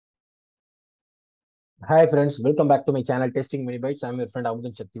Hi friends, welcome back to my channel Testing Many Bytes. I'm your friend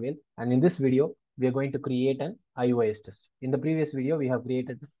Amudan Shaktivel, and in this video, we are going to create an iOS test. In the previous video, we have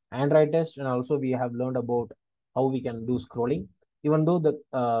created Android test, and also we have learned about how we can do scrolling. Even though the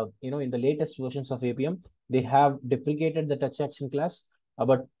in the latest versions of Appium, they have deprecated the touch action class,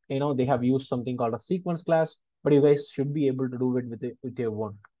 but they have used something called a sequence class. But you guys should be able to do it with your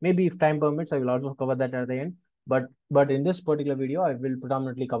own. Maybe if time permits, I will also cover that at the end. But in this particular video, I will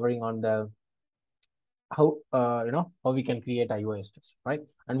predominantly covering on the how we can create iOS tests, right?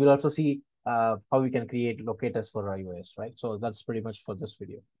 And we'll also see how we can create locators for iOS, right? So that's pretty much for this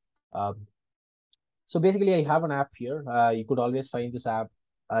video. Um, so basically, I have an app here. You could always find this app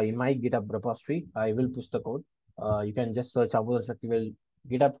in my GitHub repository. I will push the code. You can just search Abu Shaktivel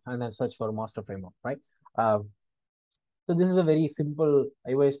GitHub and then search for master framework, right? Uh, so this is a very simple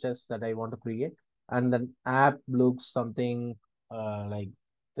iOS test that I want to create, and then app looks something like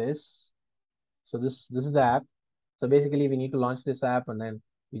this. So this is the app. So basically, we need to launch this app, and then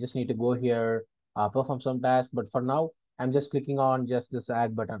we just need to go here, perform some task. But for now, I'm just clicking on just this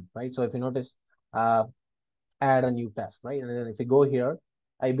add button, right? So if you notice, uh, add a new task, right? And then if you go here,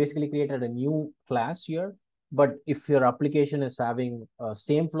 I basically created a new class here. But if your application is having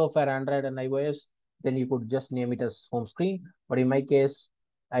same flow for Android and iOS, then you could just name it as home screen. But in my case,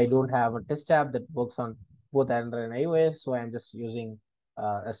 I don't have a test app that works on both Android and iOS, so I'm just using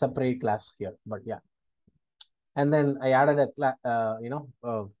a separate class here. But yeah, and then I added a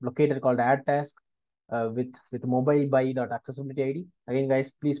locator called add task with mobile by dot accessibility ID. Again, guys,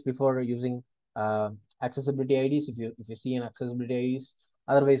 please prefer using accessibility IDs if you see an accessibility IDs.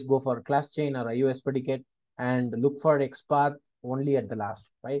 Otherwise, go for class chain or iOS predicate and look for XPath only at the last,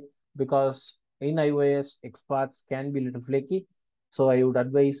 right? Because in iOS, XPaths can be a little flaky. So I would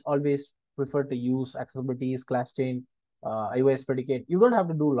advise always prefer to use accessibilities, class chain, iOS predicate. You don't have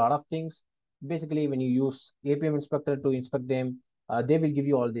to do a lot of things. Basically, when you use Appium inspector to inspect them, they will give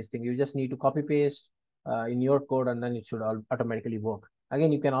you all these things. You just need to copy paste in your code, and then it should all automatically work.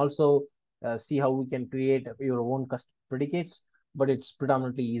 Again, you can also see how we can create your own custom predicates, but it's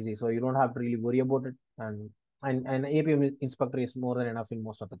predominantly easy, so you don't have to really worry about it. And Appium inspector is more than enough in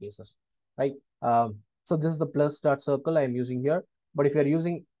most of the cases, right? So this is the plus dot circle I'm using here. But if you're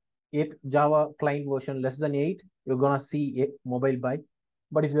using Java client version less than 8, you're gonna see mobile by.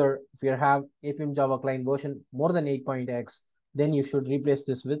 But if you have Appium Java client version more than 8.x, then you should replace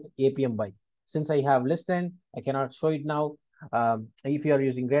this with Appium by. Since I have less than, I cannot show it now. If you are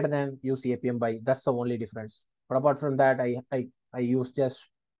using greater than, use Appium by. That's the only difference. But apart from that, I use just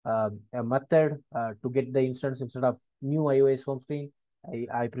a method to get the instance instead of new iOS home screen.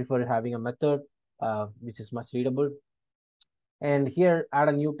 I prefer having a method which is much readable. And here add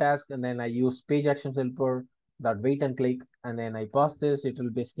a new task, and then I use page actions helper dot wait and click, and then I pause this. It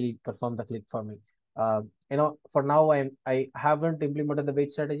will basically perform the click for me. For now I haven't implemented the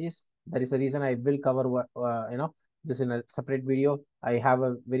wait strategies. That is the reason I will cover this in a separate video. I have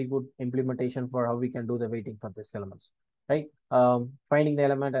a very good implementation for how we can do the waiting for these elements, right? Finding the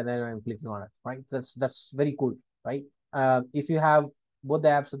element and then I'm clicking on it, right? That's very cool, right? If you have both the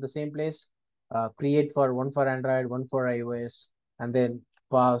apps at the same place, create for one for Android, one for iOS, and then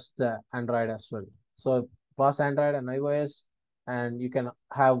pass the Android as well. So pass Android and iOS, and you can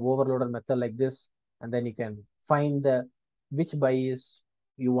have overloader method like this, and then you can find the which bias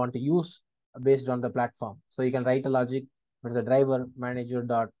you want to use based on the platform. So you can write a logic with the driver manager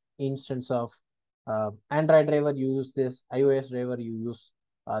dot instance of Android driver, you use this, iOS driver, you use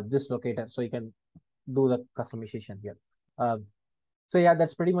this locator. So you can do the customization here. Uh, so yeah,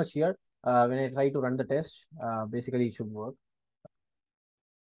 that's pretty much here. When I try to run the test, basically it should work.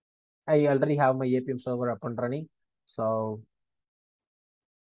 I already have my Appium server up and running. So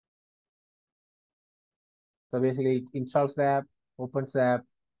basically it installs the app, opens the app,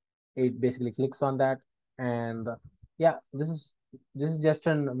 it basically clicks on that. And yeah, this is just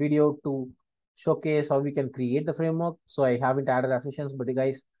a video to showcase how we can create the framework. So I haven't added assertions, but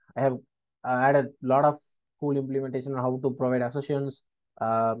guys, I have added a lot of cool implementation on how to provide assertions,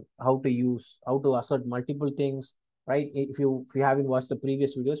 how to assert multiple things, right? If you haven't watched the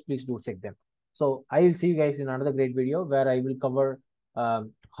previous videos, please do check them. So I will see you guys in another great video where I will cover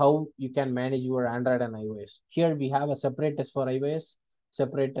how you can manage your Android and iOS. Here we have a separate test for iOS,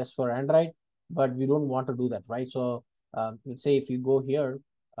 separate test for Android, but we don't want to do that, right? So let's say if you go here,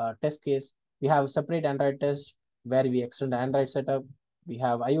 test case, we have separate Android test where we extend Android setup. We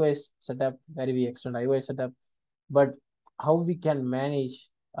have iOS setup where we extend iOS setup. But how we can manage,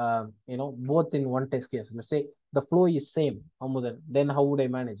 both in one test case? Let's say the flow is same, then how would I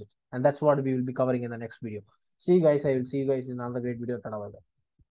manage it? And that's what we will be covering in the next video. See you guys. I will see you guys in another great video.